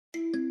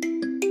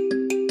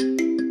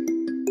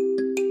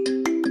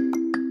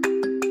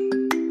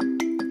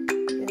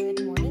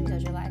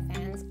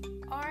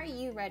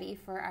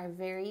our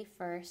very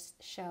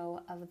first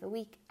show of the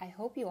week. I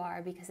hope you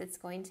are, because it's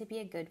going to be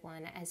a good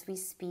one as we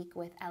speak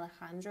with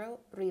Alejandro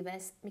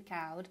Rivas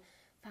Micoud,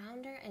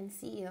 founder and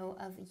CEO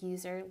of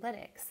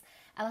Userlytics.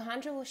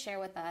 Alejandro will share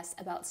with us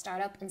about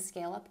startup and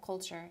scale-up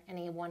culture in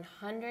a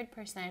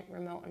 100%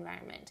 remote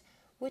environment,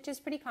 which is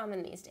pretty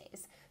common these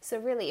days. So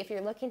really, if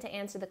you're looking to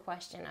answer the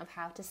question of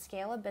how to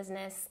scale a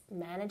business,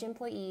 manage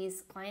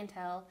employees,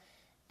 clientele,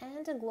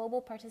 and a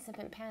global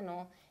participant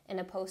panel in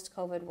a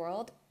post-COVID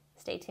world,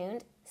 stay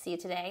tuned. See you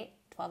today,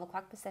 12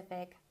 o'clock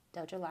Pacific,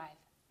 Dojo Live.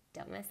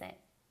 Don't miss it.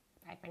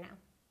 Bye for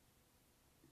now.